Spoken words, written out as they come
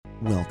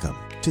Welcome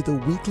to the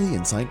Weekly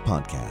Insight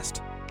Podcast,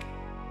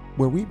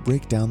 where we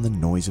break down the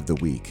noise of the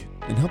week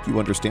and help you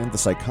understand the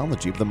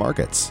psychology of the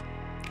markets,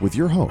 with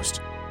your host,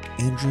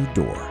 Andrew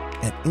Dorr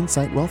at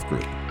Insight Wealth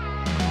Group.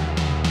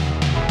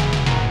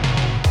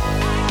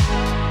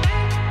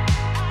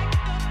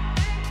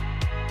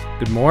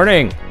 Good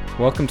morning.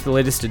 Welcome to the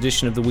latest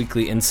edition of the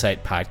Weekly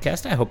Insight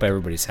Podcast. I hope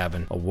everybody's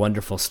having a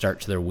wonderful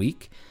start to their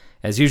week.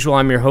 As usual,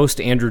 I'm your host,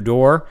 Andrew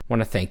Dorr. I want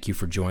to thank you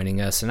for joining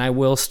us, and I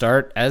will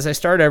start, as I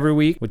start every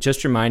week, with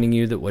just reminding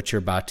you that what you're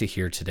about to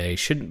hear today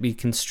shouldn't be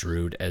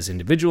construed as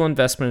individual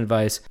investment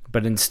advice,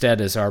 but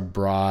instead as our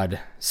broad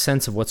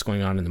sense of what's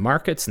going on in the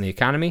markets and the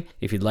economy.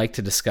 If you'd like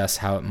to discuss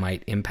how it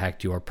might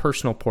impact your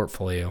personal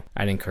portfolio,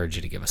 I'd encourage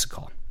you to give us a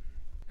call.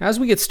 As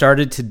we get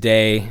started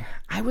today,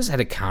 I was at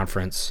a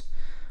conference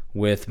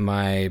with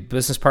my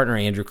business partner,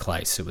 Andrew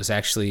Kleiss. It was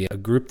actually a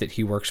group that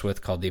he works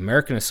with called the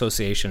American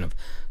Association of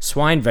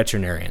Swine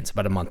Veterinarians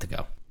about a month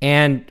ago.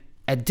 And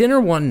at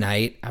dinner one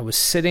night, I was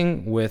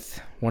sitting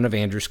with one of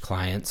Andrew's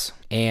clients,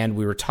 and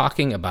we were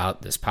talking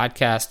about this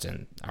podcast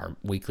and our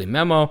weekly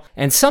memo,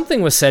 and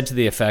something was said to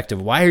the effect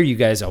of, why are you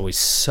guys always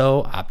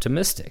so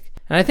optimistic?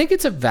 And I think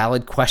it's a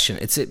valid question.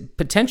 It's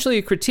potentially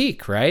a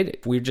critique, right?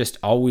 If we're just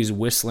always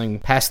whistling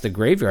past the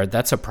graveyard,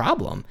 that's a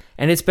problem.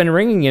 And it's been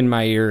ringing in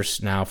my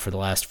ears now for the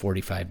last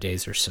 45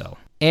 days or so.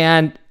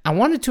 And I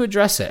wanted to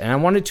address it. And I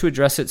wanted to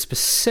address it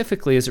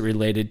specifically as it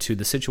related to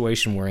the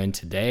situation we're in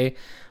today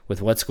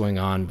with what's going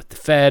on with the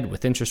Fed,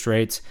 with interest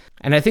rates.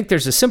 And I think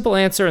there's a simple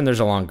answer and there's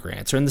a longer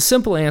answer. And the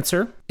simple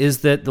answer is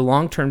that the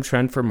long-term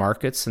trend for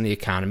markets and the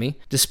economy,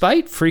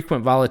 despite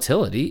frequent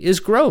volatility, is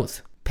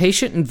growth.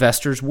 Patient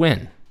investors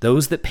win.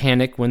 Those that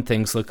panic when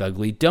things look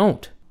ugly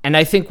don't. And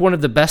I think one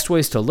of the best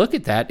ways to look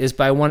at that is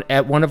by one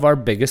of our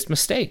biggest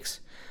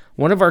mistakes.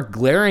 One of our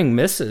glaring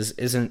misses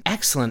is an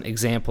excellent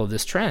example of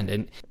this trend.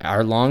 And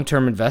our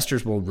long-term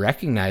investors will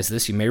recognize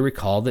this. You may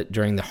recall that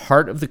during the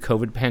heart of the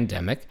COVID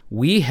pandemic,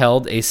 we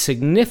held a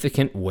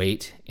significant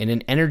weight in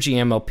an energy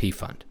MLP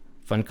fund,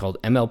 a fund called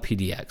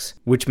MLPDX,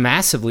 which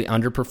massively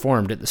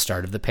underperformed at the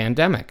start of the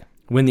pandemic.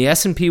 When the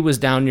S&P was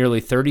down nearly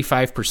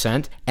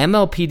 35%,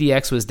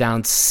 MLPDX was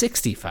down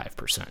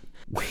 65%.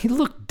 We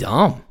looked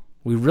dumb.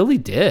 We really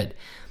did.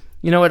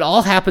 You know, it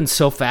all happened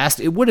so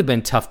fast, it would have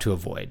been tough to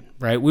avoid,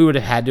 right? We would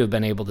have had to have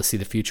been able to see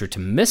the future to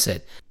miss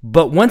it.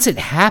 But once it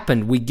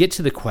happened, we get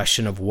to the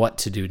question of what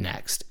to do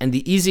next. And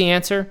the easy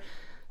answer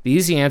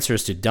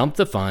is to dump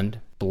the fund,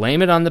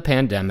 blame it on the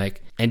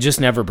pandemic, and just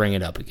never bring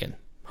it up again.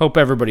 Hope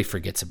everybody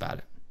forgets about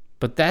it.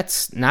 But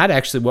that's not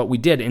actually what we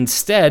did.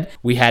 Instead,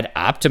 we had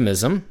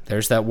optimism.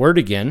 There's that word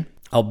again,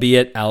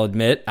 albeit, I'll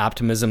admit,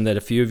 optimism that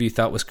a few of you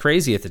thought was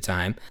crazy at the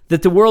time,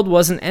 that the world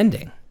wasn't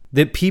ending,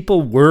 that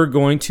people were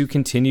going to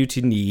continue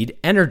to need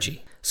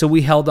energy. So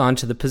we held on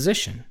to the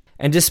position.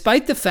 And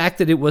despite the fact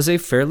that it was a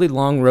fairly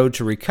long road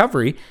to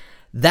recovery,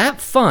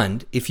 that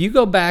fund, if you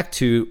go back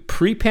to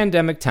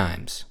pre-pandemic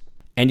times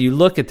and you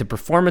look at the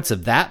performance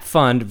of that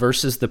fund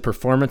versus the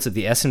performance of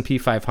the S&P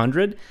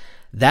 500,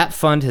 that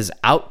fund has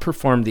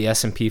outperformed the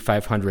S&P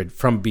 500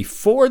 from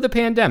before the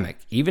pandemic,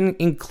 even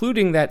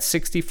including that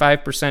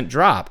 65%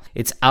 drop.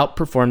 It's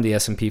outperformed the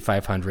S&P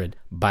 500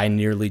 by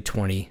nearly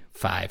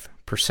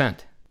 25%.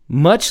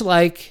 Much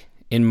like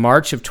in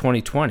March of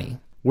 2020,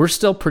 we're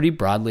still pretty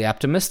broadly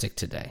optimistic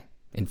today.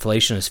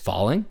 Inflation is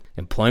falling,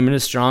 employment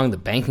is strong, the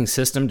banking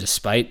system,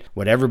 despite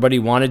what everybody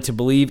wanted to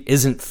believe,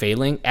 isn't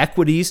failing.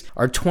 Equities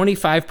are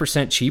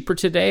 25% cheaper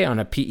today on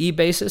a PE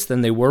basis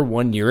than they were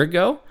 1 year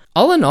ago.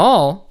 All in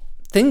all,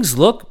 things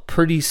look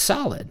pretty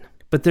solid,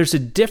 but there's a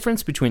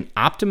difference between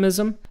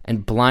optimism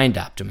and blind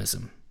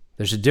optimism.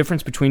 There's a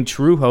difference between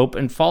true hope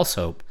and false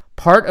hope.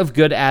 Part of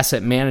good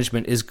asset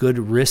management is good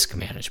risk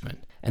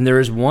management, and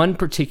there is one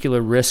particular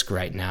risk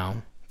right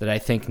now that I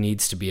think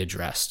needs to be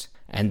addressed,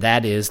 and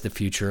that is the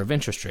future of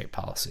interest rate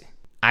policy.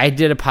 I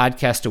did a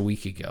podcast a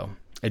week ago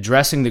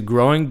addressing the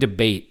growing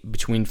debate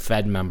between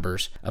Fed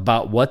members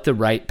about what the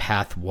right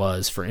path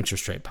was for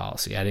interest rate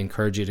policy. I'd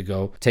encourage you to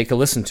go take a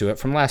listen to it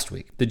from last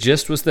week. The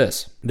gist was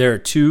this: there are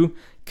two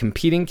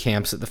competing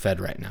camps at the Fed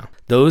right now.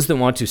 Those that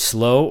want to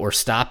slow or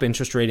stop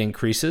interest rate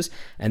increases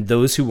and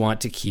those who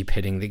want to keep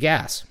hitting the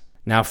gas.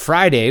 Now,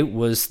 Friday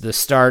was the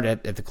start,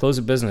 at the close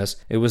of business,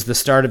 it was the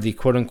start of the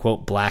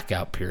quote-unquote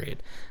blackout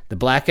period. The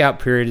blackout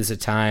period is a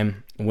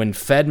time when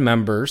Fed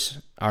members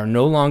are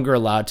no longer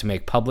allowed to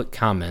make public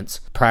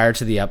comments prior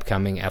to the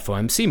upcoming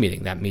FOMC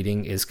meeting. That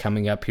meeting is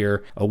coming up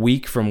here a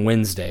week from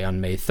Wednesday on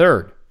May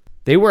 3rd.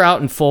 They were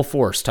out in full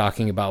force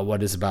talking about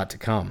what is about to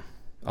come,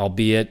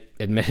 albeit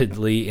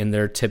admittedly in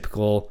their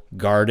typical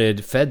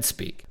guarded Fed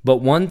speak.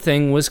 But one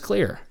thing was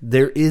clear: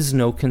 there is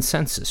no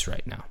consensus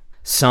right now.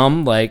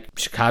 Some, like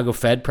Chicago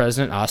Fed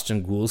President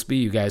Austin Goolsbee,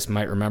 you guys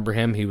might remember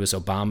him. He was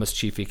Obama's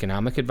chief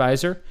economic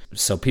advisor.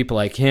 So people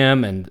like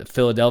him and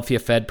Philadelphia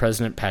Fed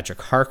President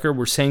Patrick Harker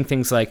were saying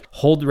things like,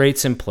 hold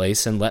rates in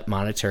place and let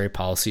monetary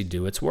policy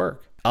do its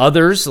work.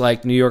 Others,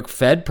 like New York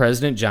Fed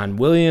President John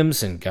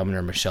Williams and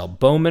Governor Michelle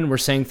Bowman, were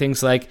saying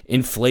things like,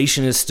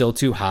 inflation is still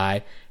too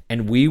high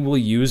and we will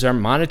use our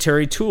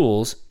monetary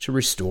tools to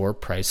restore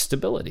price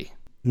stability.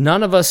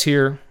 None of us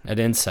here at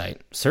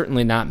Insight,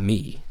 certainly not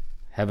me,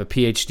 have a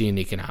PhD in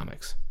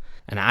economics.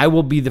 And I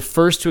will be the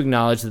first to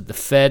acknowledge that the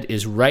Fed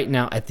is right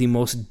now at the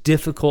most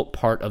difficult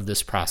part of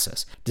this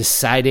process,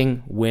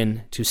 deciding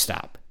when to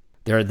stop.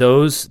 There are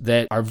those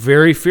that are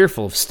very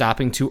fearful of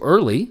stopping too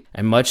early,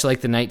 and much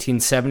like the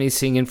 1970s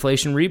seeing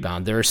inflation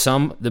rebound, there are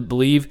some that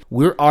believe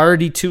we're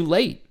already too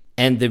late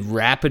and the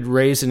rapid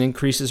raise and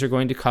increases are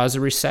going to cause a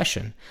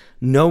recession.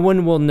 No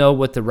one will know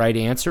what the right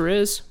answer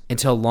is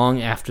until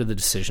long after the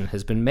decision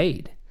has been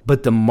made.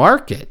 But the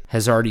market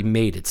has already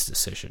made its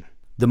decision.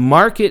 The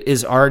market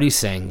is already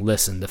saying,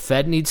 listen, the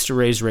Fed needs to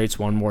raise rates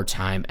one more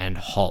time and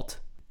halt.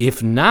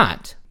 If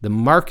not, the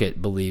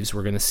market believes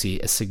we're going to see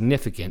a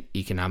significant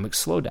economic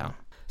slowdown.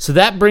 So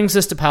that brings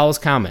us to Powell's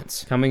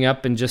comments coming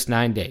up in just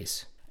 9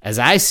 days. As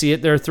I see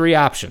it, there are 3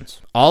 options,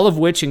 all of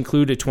which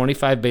include a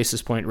 25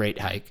 basis point rate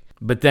hike.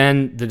 But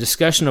then the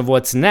discussion of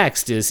what's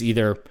next is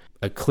either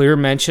a clear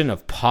mention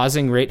of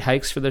pausing rate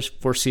hikes for the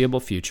foreseeable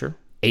future,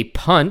 a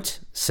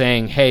punt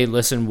saying, hey,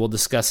 listen, we'll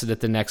discuss it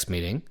at the next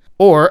meeting,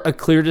 or a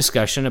clear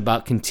discussion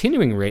about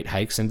continuing rate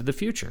hikes into the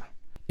future.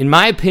 In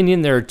my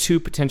opinion, there are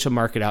 2 potential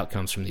market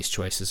outcomes from these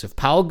choices. If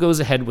Powell goes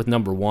ahead with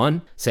number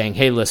 1, saying,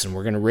 hey, listen,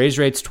 we're going to raise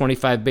rates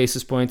 25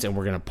 basis points and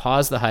we're going to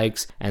pause the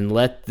hikes and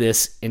let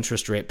this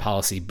interest rate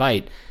policy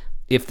bite,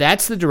 if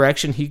that's the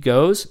direction he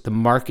goes, the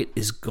market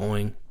is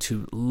going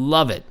to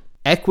love it.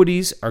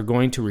 Equities are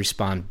going to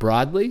respond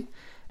broadly,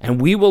 and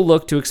we will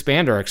look to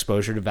expand our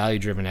exposure to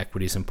value-driven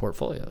equities and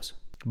portfolios.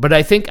 But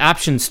I think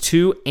options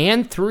 2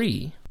 and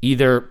 3,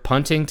 either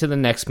punting to the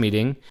next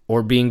meeting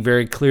or being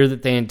very clear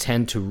that they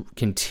intend to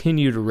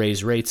continue to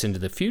raise rates into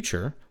the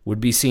future,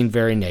 would be seen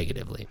very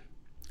negatively.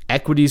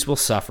 Equities will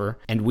suffer,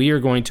 and we are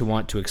going to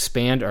want to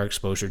expand our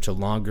exposure to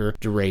longer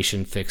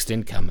duration fixed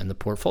income in the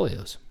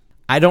portfolios.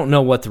 I don't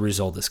know what the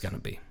result is going to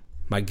be.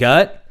 My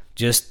gut,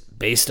 just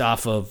based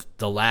off of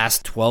the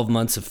last 12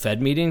 months of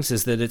Fed meetings,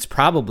 is that it's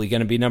probably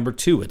going to be number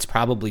 2. It's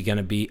probably going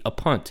to be a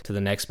punt to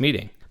the next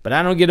meeting. But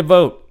I don't get a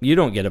vote. You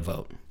don't get a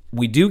vote.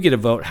 We do get a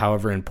vote,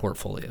 however, in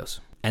portfolios.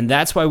 And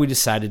that's why we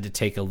decided to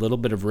take a little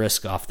bit of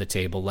risk off the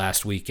table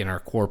last week in our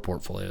core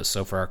portfolios.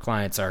 So for our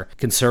clients, our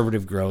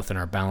conservative growth and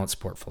our balanced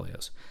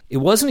portfolios. It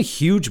wasn't a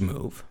huge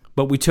move,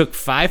 but we took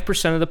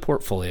 5% of the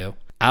portfolio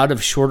out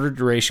of shorter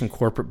duration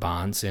corporate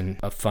bonds in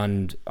a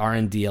fund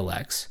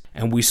RNDLX,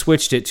 and we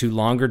switched it to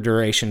longer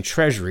duration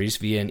treasuries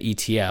via an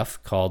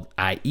ETF called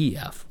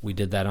IEF. We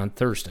did that on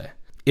Thursday.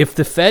 If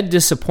the Fed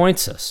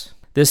disappoints us,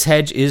 this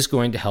hedge is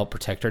going to help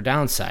protect our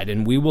downside,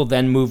 and we will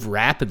then move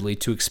rapidly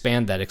to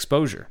expand that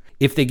exposure.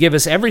 If they give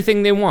us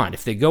everything they want,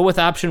 if they go with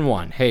option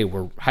 1, hey,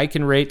 we're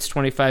hiking rates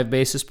 25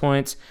 basis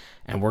points,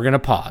 and we're going to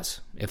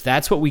pause. If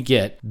that's what we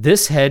get,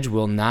 this hedge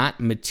will not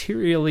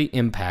materially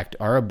impact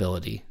our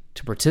ability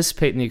to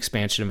participate in the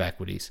expansion of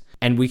equities,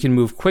 and we can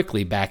move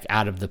quickly back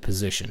out of the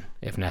position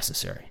if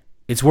necessary.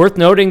 It's worth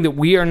noting that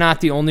we are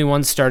not the only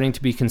ones starting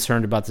to be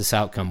concerned about this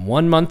outcome.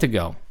 1 month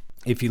ago,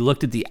 if you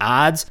looked at the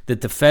odds that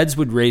the Feds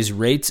would raise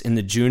rates in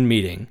the June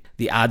meeting,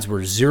 the odds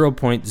were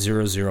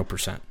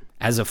 0.00%.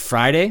 As of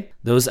Friday,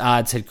 those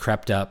odds had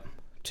crept up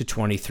to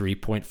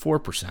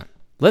 23.4%.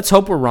 Let's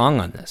hope we're wrong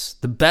on this.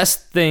 The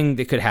best thing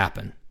that could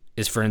happen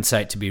is for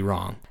Insight to be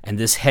wrong and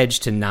this hedge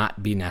to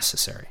not be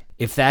necessary.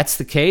 If that's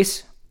the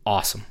case,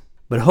 awesome.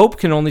 But hope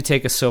can only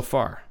take us so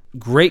far.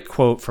 Great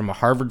quote from a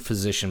Harvard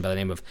physician by the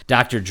name of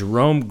Dr.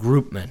 Jerome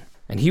Groopman.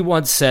 And he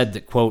once said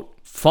that, quote,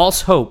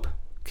 false hope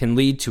can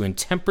lead to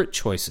intemperate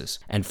choices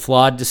and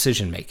flawed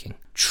decision-making.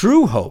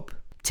 True hope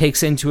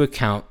takes into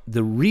account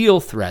the real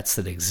threats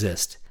that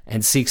exist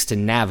and seeks to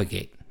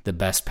navigate the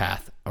best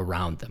path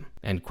around them,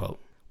 end quote.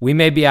 We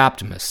may be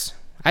optimists.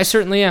 I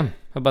certainly am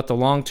about the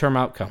long-term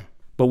outcome.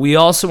 But we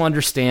also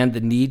understand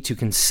the need to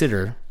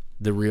consider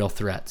the real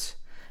threats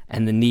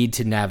and the need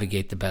to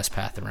navigate the best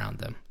path around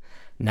them.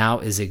 Now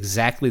is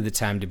exactly the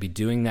time to be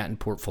doing that in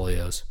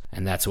portfolios,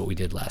 and that's what we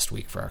did last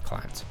week for our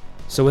clients.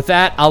 So with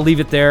that, I'll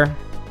leave it there.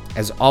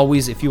 As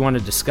always, if you want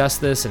to discuss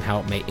this and how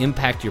it may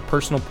impact your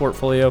personal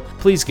portfolio,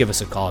 please give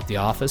us a call at the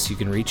office. You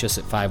can reach us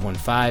at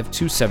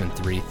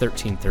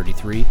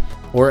 515-273-1333.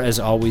 Or as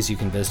always, you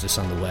can visit us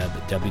on the web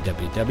at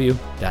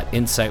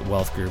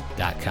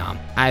www.insightwealthgroup.com.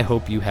 I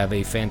hope you have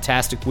a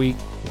fantastic week.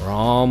 We're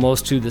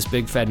almost to this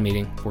big Fed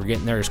meeting. We're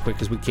getting there as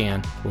quick as we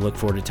can. We'll look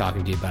forward to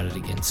talking to you about it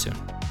again soon.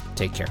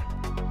 Take care.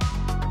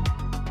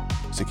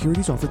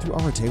 Securities offered through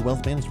Arete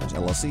Wealth Management,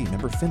 LLC,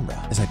 member FINRA,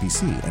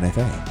 SIPC,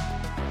 NFA.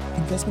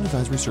 Investment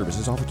advisory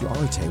services offered through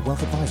Arete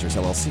Wealth Advisors,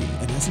 LLC,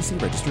 an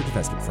SEC-registered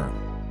investment firm.